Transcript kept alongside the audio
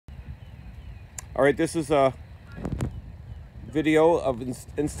All right, this is a video of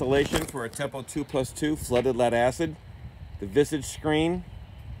installation for a Tempo 2+2 flooded lead acid, the visage screen,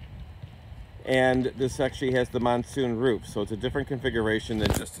 and this actually has the monsoon roof, so it's a different configuration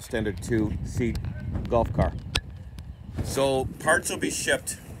than just a standard 2-seat golf car. So parts will be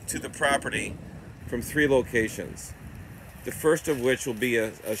shipped to the property from 3 locations. The first of which will be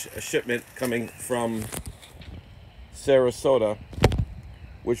a shipment coming from Sarasota,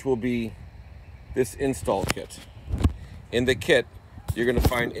 which will be this install kit. In the kit, you're going to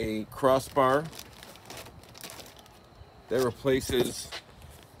find a crossbar that replaces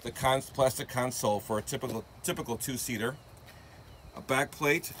the plastic console for a typical 2-seater, a back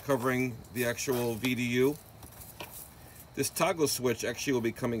plate covering the actual VDU. This toggle switch actually will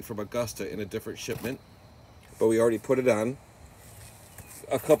be coming from Augusta in a different shipment, but we already put it on.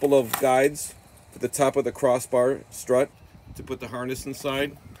 A couple of guides at the top of the crossbar strut to put the harness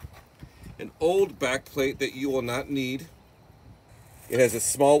inside. An old back plate that you will not need. It has a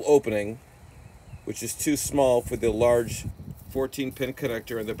small opening, which is too small for the large 14-pin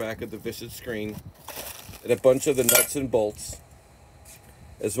connector in the back of the visage screen, and a bunch of the nuts and bolts,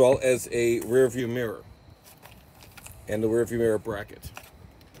 as well as a rear view mirror and the rear view mirror bracket.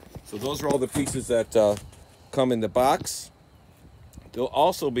 So those are all the pieces that come in the box. There'll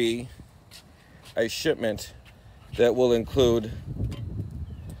also be a shipment that will include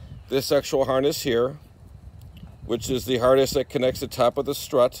this actual harness here, which is the harness that connects the top of the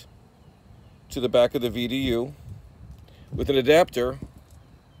strut to the back of the VDU, with an adapter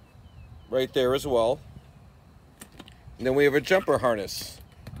right there as well. And then we have a jumper harness.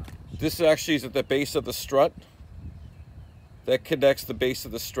 This actually is at the base of the strut that connects the base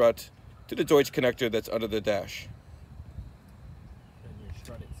of the strut to the Deutsch connector that's under the dash. And your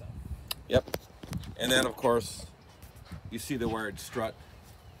strut itself. Yep. And then of course you see the wired strut,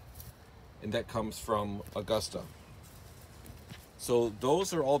 and that comes from Augusta. So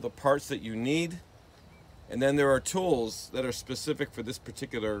those are all the parts that you need. And then there are tools that are specific for this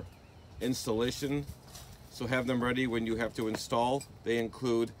particular installation. So have them ready when you have to install. They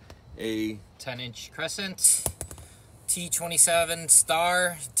include a 10-inch crescent, T27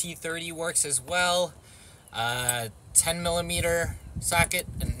 star, T30 works as well, 10mm socket,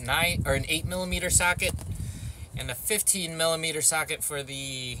 an 8mm socket, and a 15mm socket for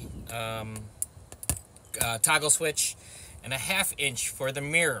the toggle switch, and a 1/2 inch for the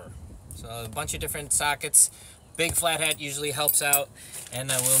mirror. So a bunch of different sockets. Big flat hat usually helps out, and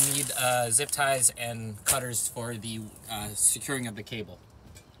then we'll need zip ties and cutters for the securing of the cable.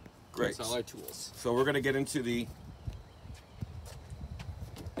 Great. That's all our tools. So we're going to get into the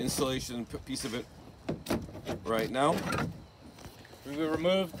installation piece of it right now. We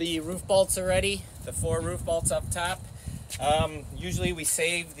removed the roof bolts already, the 4 roof bolts up top. Usually we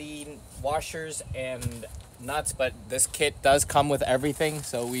save the washers and nuts, but this kit does come with everything,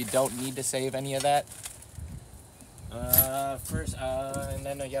 so we don't need to save any of that. And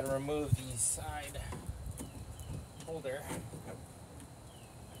then I got to remove the side holder.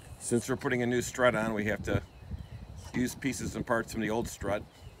 Since we're putting a new strut on, we have to use pieces and parts from the old strut,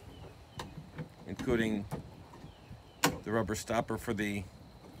 including the rubber stopper for the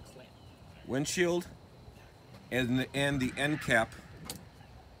windshield, and the end cap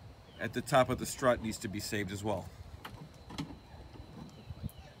at the top of the strut needs to be saved as well.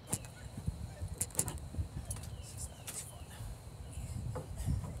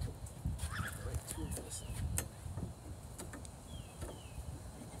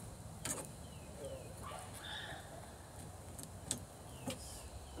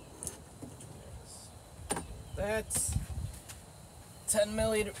 That's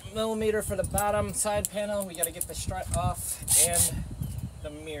 10mm for the bottom side panel. We got to get the strut off and the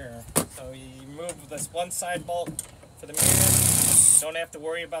mirror. So you remove this one side bolt for the mirror. Don't have to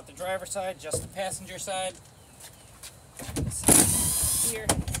worry about the driver's side, just the passenger side. This here.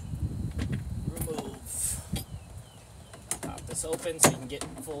 Remove. Pop this open so you can get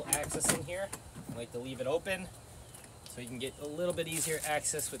full access in here. I like to leave it open so you can get a little bit easier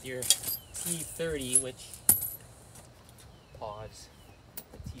access with your T30, which pause.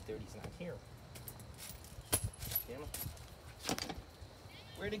 The T30's not here. Damn it.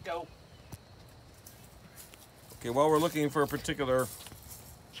 Where'd it go? Okay, while we're looking for a particular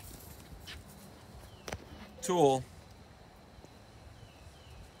tool,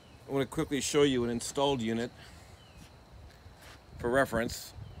 I want to quickly show you an installed unit for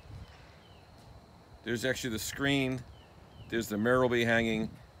reference. There's actually the screen, there's the mirror will be hanging.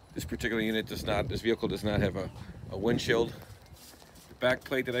 This particular unit does not, this vehicle does not have a windshield. The back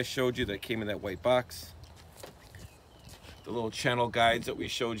plate that I showed you that came in that white box. the little channel guides that we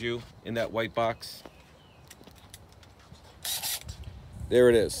showed you in that white box. There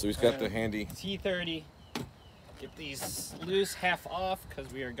it is. So he's got the handy T30. Get these loose, half off,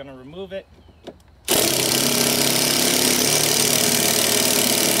 because we are going to remove it.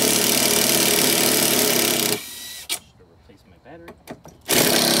 Replace my battery.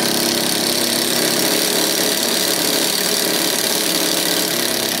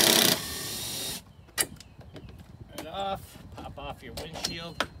 Right off. Pop off your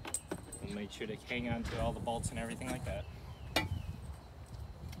windshield. And make sure to hang on to all the bolts and everything like that.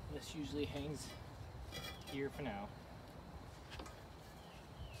 This usually hangs here for now.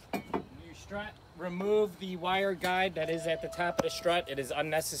 Your strut, remove the wire guide that is at the top of the strut. It is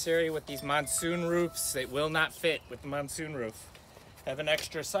unnecessary with these monsoon roofs. It will not fit with the monsoon roof. Have an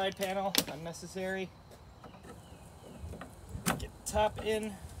extra side panel, unnecessary. Get the top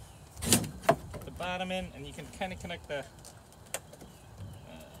in, the bottom in, and you can kind of connect the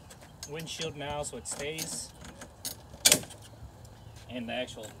windshield now so it stays. And the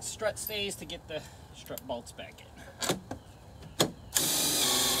actual strut stays to get the strut bolts back in.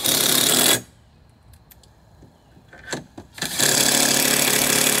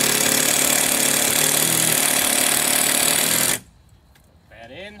 That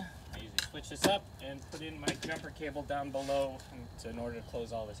in. I usually switch this up and put in my jumper cable down below in order to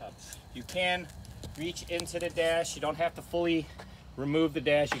close all this up. You can reach into the dash. You don't have to fully remove the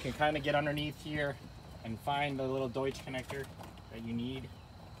dash. You can kind of get underneath here and find the little Deutsch connector that you need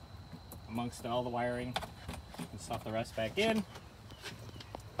amongst all the wiring and stuff the rest back in.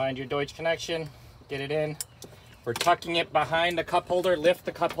 Find your Deutsch connection, get it in. We're tucking it behind the cup holder. Lift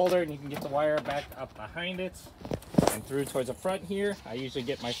the cup holder and you can get the wire back up behind it and through towards the front here. I usually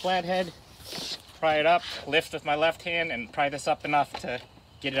get my flathead, pry it up, lift with my left hand and pry this up enough to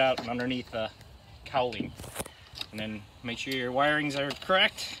get it out and underneath the cowling. And then make sure your wirings are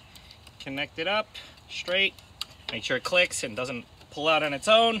correct, connect it up straight. Make sure it clicks and doesn't pull out on its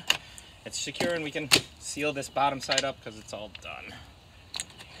own. It's secure and we can seal this bottom side up because it's all done.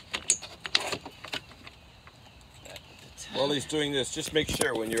 While he's doing this, just make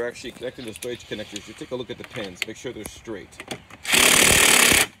sure when you're actually connecting those Deutsch connectors, you take a look at the pins. Make sure they're straight.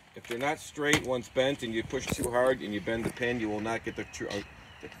 If they're not straight, one's bent and you push too hard and you bend the pin, you will not get the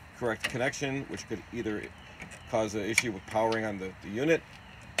correct connection, which could either cause an issue with powering on the unit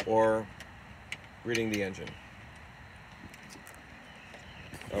or reading the engine.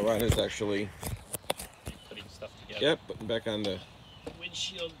 Ryan is actually putting stuff together. Yep, putting back on the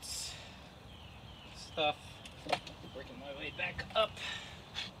windshield stuff. Working my way back up.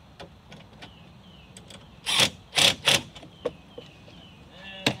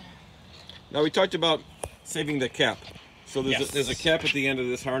 Now we talked about saving the cap. So there's, yes. there's a cap at the end of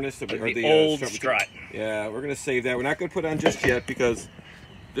this harness. Or the old strut. Yeah, we're going to save that. We're not going to put on just yet because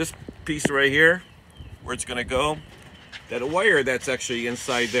this piece right here, where it's going to go, that wire that's actually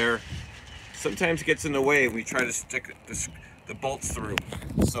inside there sometimes gets in the way when we try to stick the bolts through.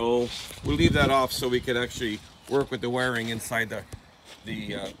 So we'll leave that off so we could actually work with the wiring inside the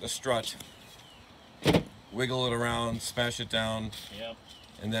strut. Wiggle it around, smash it down. Yep.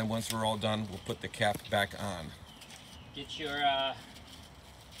 And then once we're all done, we'll put the cap back on. Get your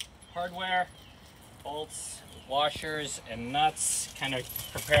hardware, bolts, washers, and nuts. Kind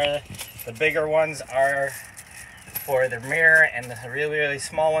of prepare. The bigger ones are for the mirror, and the really, really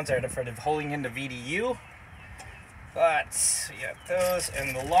small ones are for the holding in the VDU. But we got those,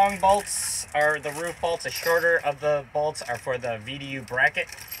 and the long bolts are the roof bolts. The shorter of the bolts are for the VDU bracket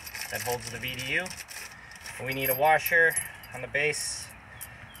that holds the VDU. We need a washer on the base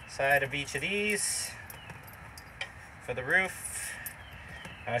side of each of these for the roof.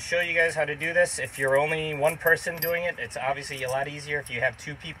 I'll show you guys how to do this. If you're only one person doing it, it's obviously a lot easier if you have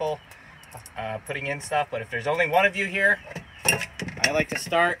two people putting in stuff. But if there's only one of you here, I like to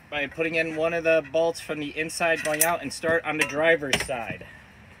start by putting in one of the bolts from the inside going out and start on the driver's side.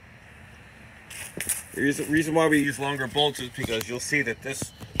 The reason why we use longer bolts is because you'll see that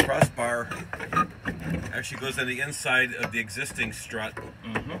this crossbar actually goes on the inside of the existing strut.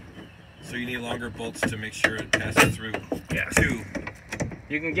 Mm-hmm. So you need longer bolts to make sure it passes through. Yes. Two.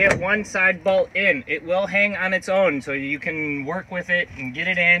 You can get one side bolt in. It will hang on its own, so you can work with it and get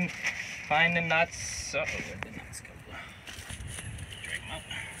it in. Find the nuts. Uh-oh, where'd the nuts go? Drag them out.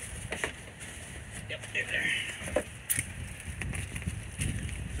 Yep, they're there.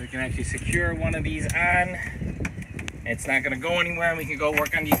 So we can actually secure one of these on. It's not going to go anywhere, and we can go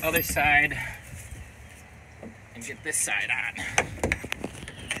work on the other side and get this side on.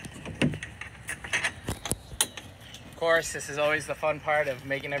 course, this is always the fun part of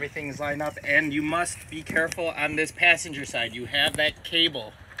making everything line up, and you must be careful on this passenger side. You have that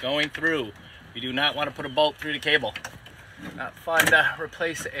cable going through. You do not want to put a bolt through the cable. Not fun to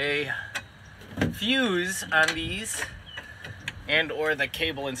replace a fuse on these and or the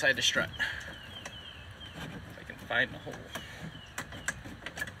cable inside the strut. If I can find the hole.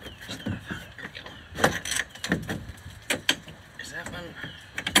 There's that one.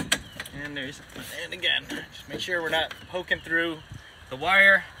 And there's, and again, just make sure we're not poking through the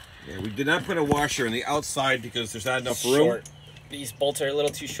wire. Yeah, we did not put a washer on the outside because there's not enough room. Short. These bolts are a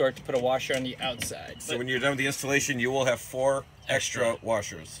little too short to put a washer on the outside. So when you're done with the installation, you will have 4 extra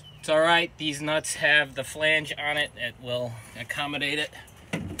washers. It's all right. These nuts have the flange on it that will accommodate it.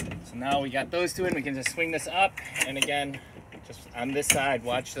 So now we got those two in. We can just swing this up, and again, just on this side,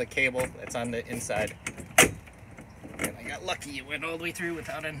 watch the cable that's on the inside. And I got lucky, it went all the way through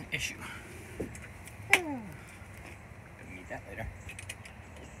without an issue. Gonna need that later.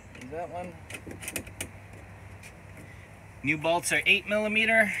 Use that one. New bolts are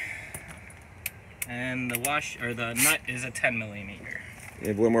 8mm, and the the nut is a 10mm. We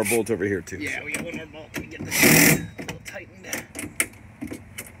have one more bolt over here too. Yeah, we got one more bolt. Let me get this a little tightened.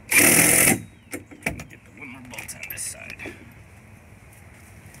 Get the one more bolt on this side.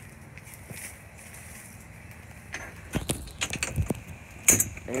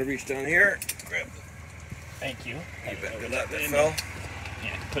 I'm gonna reach down here, grab. Thank you. You better let that fell.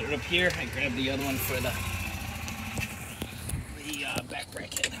 Yeah, put it up here. I grabbed the other one for the back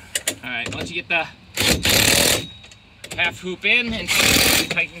bracket. All right, once you get the half hoop in and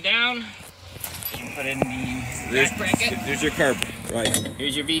tighten down, you can put in the back bracket. There's your carb, right?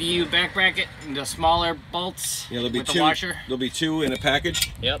 Here's your VDU back bracket and the smaller bolts. Yeah, there'll be with two. The washer. There'll be 2 in a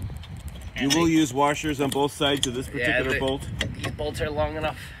package. Yep. You will use washers on both sides of this particular bolt. These bolts are long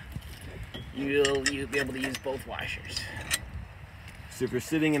enough. You'll be able to use both washers. So if you're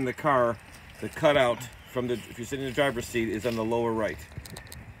sitting in the car, the cutout from the, if you're sitting in the driver's seat, is on the lower right.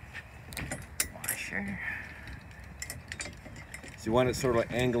 Washer. So you want it sort of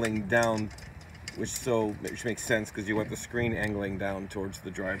like angling down, which makes sense because you want the screen angling down towards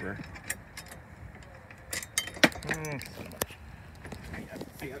the driver. So much. I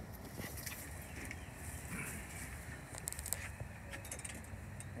got.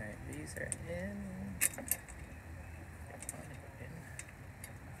 Alright, these are in.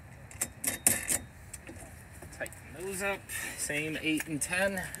 Tighten those up. Same 8 and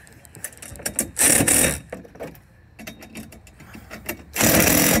 10.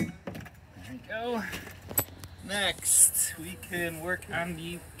 There we go. Next, we can work on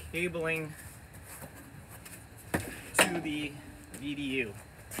the cabling to the VDU.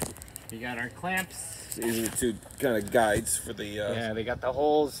 We got our clamps. So these are the 2 kind of guides for the... Yeah, they got the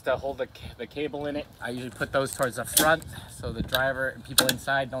holes to hold the cable in it. I usually put those towards the front so the driver and people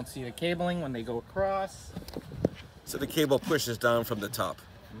inside don't see the cabling when they go across. So the cable pushes down from the top.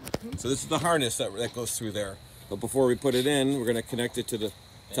 So this is the harness that goes through there. But before we put it in, we're going to connect it to the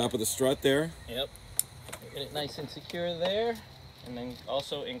top of the strut there. Yep. Get it nice and secure there. And then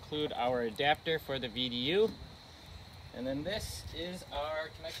also include our adapter for the VDU. And then this is our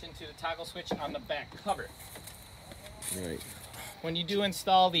connection to the toggle switch on the back cover. Right. When you do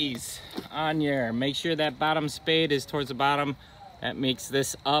install these on your, make sure that bottom spade is towards the bottom. That makes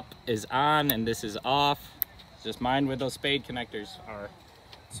this up is on and this is off. Just mind where those spade connectors are,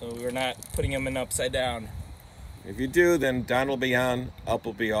 so we're not putting them in upside down. If you do, then down will be on, up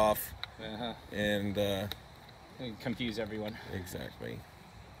will be off, and confuse everyone. Exactly.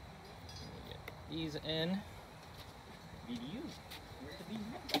 Get these in. VDU. Where's the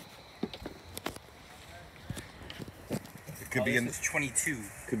VDU? It could be in 22.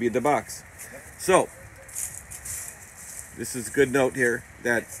 Could be in the box. So this is a good note here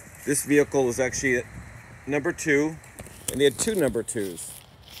that this vehicle is actually number 2, and they had 2 number 2s.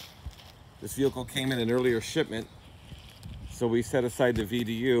 This vehicle came in an earlier shipment, so we set aside the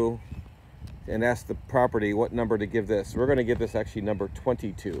VDU and asked the property what number to give this. We're going to give this actually number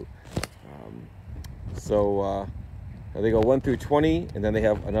 22. They go 1 through 20, and then they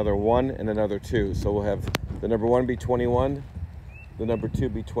have another 1 and another 2. So we'll have the number 1 be 21, the number 2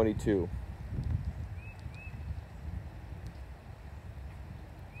 be 22.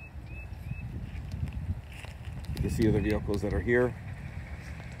 You see other vehicles that are here.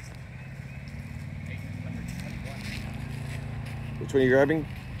 Which one are you grabbing?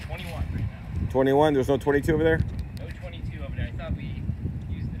 21 right now. 21? There's no 22 over there? No 22 over there. I thought we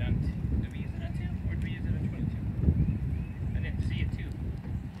used it on 2. Did we use it on 2? Or did we use it on 22? I didn't see it 2.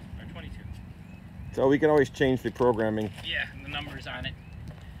 Or 22. So we can always change the programming. Yeah, and the numbers on it.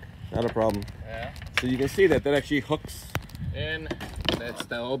 Not a problem. Yeah. So you can see that actually hooks. And that's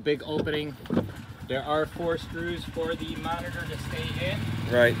the big opening. There are 4 screws for the monitor to stay in.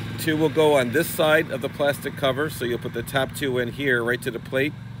 Right, 2 will go on this side of the plastic cover, so you'll put the top 2 in here, right to the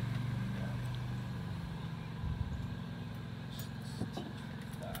plate.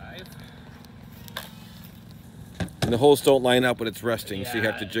 And the holes don't line up when it's resting, so you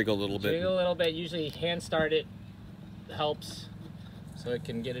have to jiggle a little bit. Jiggle a little bit. Usually hand start it helps, so it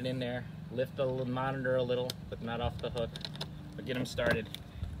can get it in there. Lift the monitor a little, but not off the hook. But get them started,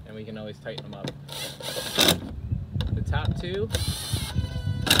 and we can always tighten them up. The top 2,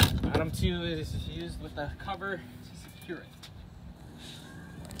 bottom 2 is used with the cover to secure it.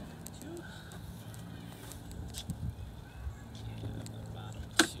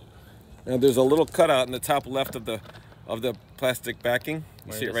 Now there's a little cutout in the top left of the plastic backing.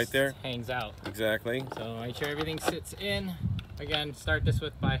 You see it right there? Hangs out. Exactly. So make sure everything sits in. Again, start this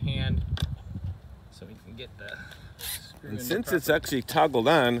with by hand, so we can get the screw. And since it's actually toggled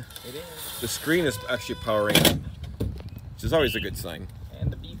on, the screen is actually powering on, which is always a good sign.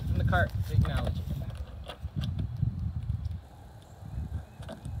 And the beep from the cart to acknowledge it.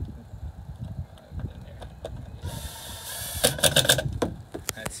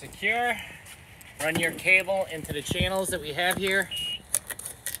 That's secure. Run your cable into the channels that we have here.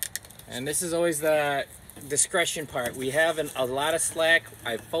 And this is always the discretion part. We have a lot of slack.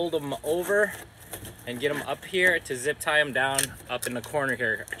 I fold them over and get them up here to zip tie them down up in the corner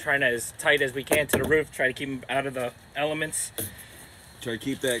here. Trying to as tight as we can to the roof. Try to keep them out of the elements. Try to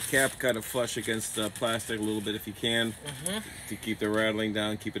keep that cap kind of flush against the plastic a little bit if you can, to keep the rattling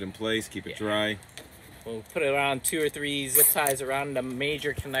down, keep it in place, keep it dry. We'll put around 2 or 3 zip ties around the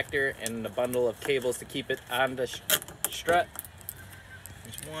major connector and the bundle of cables to keep it on the strut.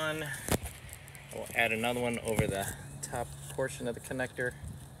 There's one. We'll add another one over the top portion of the connector,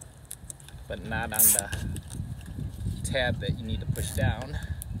 but not on the tab that you need to push down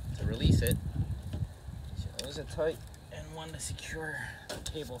to release it. So those are tight, and one to secure the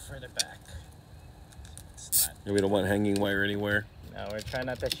cable further back. And we don't want hanging wire anywhere. No, we're trying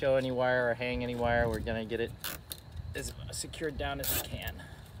not to show any wire or hang any wire. We're gonna get it as secured down as we can.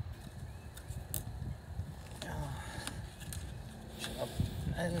 Up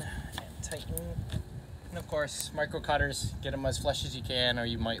and tighten. And of course, micro cutters, get them as flush as you can, or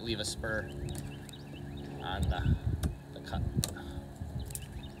you might leave a spur on the cut.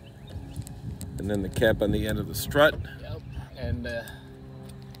 And then the cap on the end of the strut. Yep, and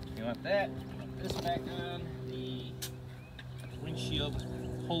you want that, put this back on, the windshield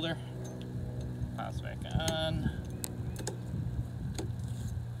holder pops back on.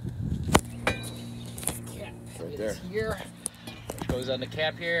 Cap right there. Here. It goes on the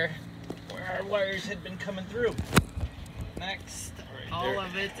cap here where our wires had been coming through. Next, all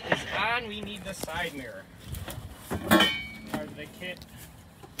of it is on. We need the side mirror. Part of the kit.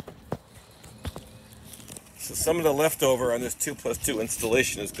 So some of the leftover on this 2+2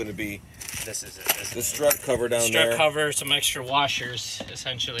 installation is going to be This is it. the strut cover down there. Strut cover, some extra washers,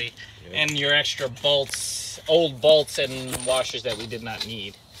 essentially, and your extra bolts, old bolts and washers that we did not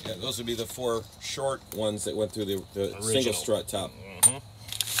need. Yeah, those would be the 4 short ones that went through the single strut top. All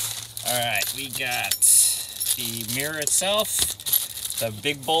right, we got the mirror itself, the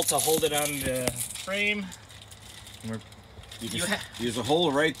big bolt to hold it on the frame. There's a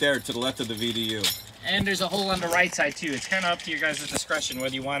hole right there to the left of the VDU. And there's a hole on the right side too. It's kind of up to your guys' discretion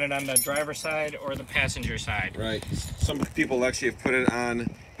whether you want it on the driver's side or the passenger side. Right. Some people actually have put it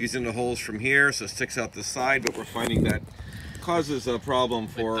on using the holes from here, so it sticks out the side, but we're finding that causes a problem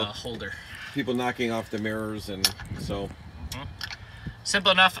for the holder. People knocking off the mirrors, and so.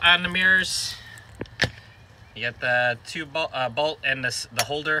 Simple enough on the mirrors. You got the 2 bolt and the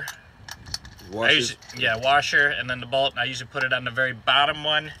holder. Washer, and then the bolt. I usually put it on the very bottom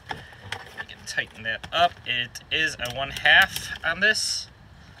one. Tighten that up. It is a 1/2 on this.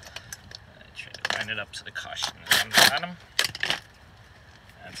 I try to line it up so the caution is on the bottom.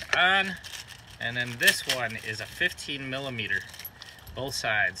 That's on. And then this one is a 15mm, both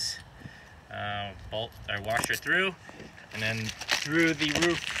sides. Bolt or washer through, and then through the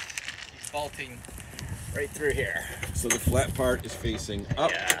roof, bolting right through here. So the flat part is facing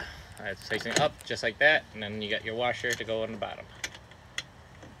up. Yeah, it's facing up just like that, and then you got your washer to go on the bottom.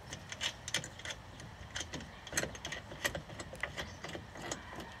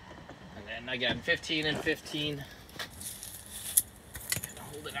 Again, 15 and 15. Gonna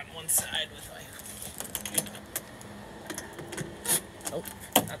hold it on one side with my. Oh,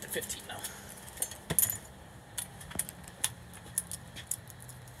 not the 15 now.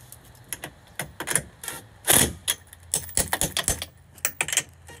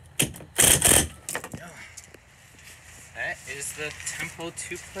 the Tempo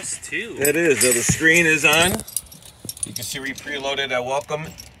 2+2. It is. So the screen is on. You can see we preloaded a welcome.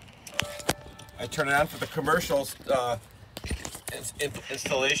 I turn it on for the commercial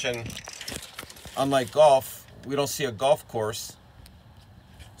installation. Unlike golf, we don't see a golf course.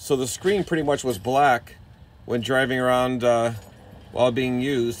 So the screen pretty much was black when driving around while being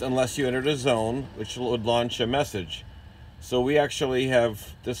used, unless you entered a zone, which would launch a message. So we actually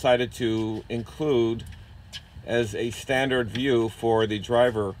have decided to include as a standard view for the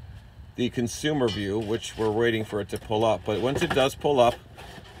driver the consumer view, which we're waiting for it to pull up. But once it does pull up,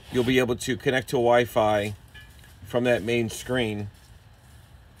 you'll be able to connect to Wi-Fi from that main screen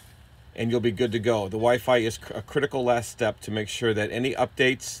and you'll be good to go. The Wi-Fi is a critical last step to make sure that any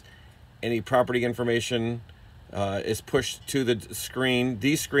updates, any property information is pushed to the screen.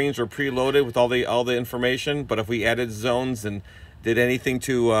 These screens are preloaded with all the information, but if we added zones and did anything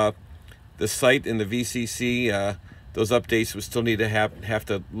to the site in the VCC, those updates would still need to have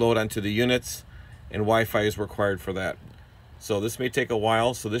to load onto the units, and Wi-Fi is required for that. So this may take a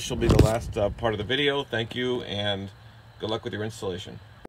while, so this shall be the last part of the video. Thank you, and good luck with your installation.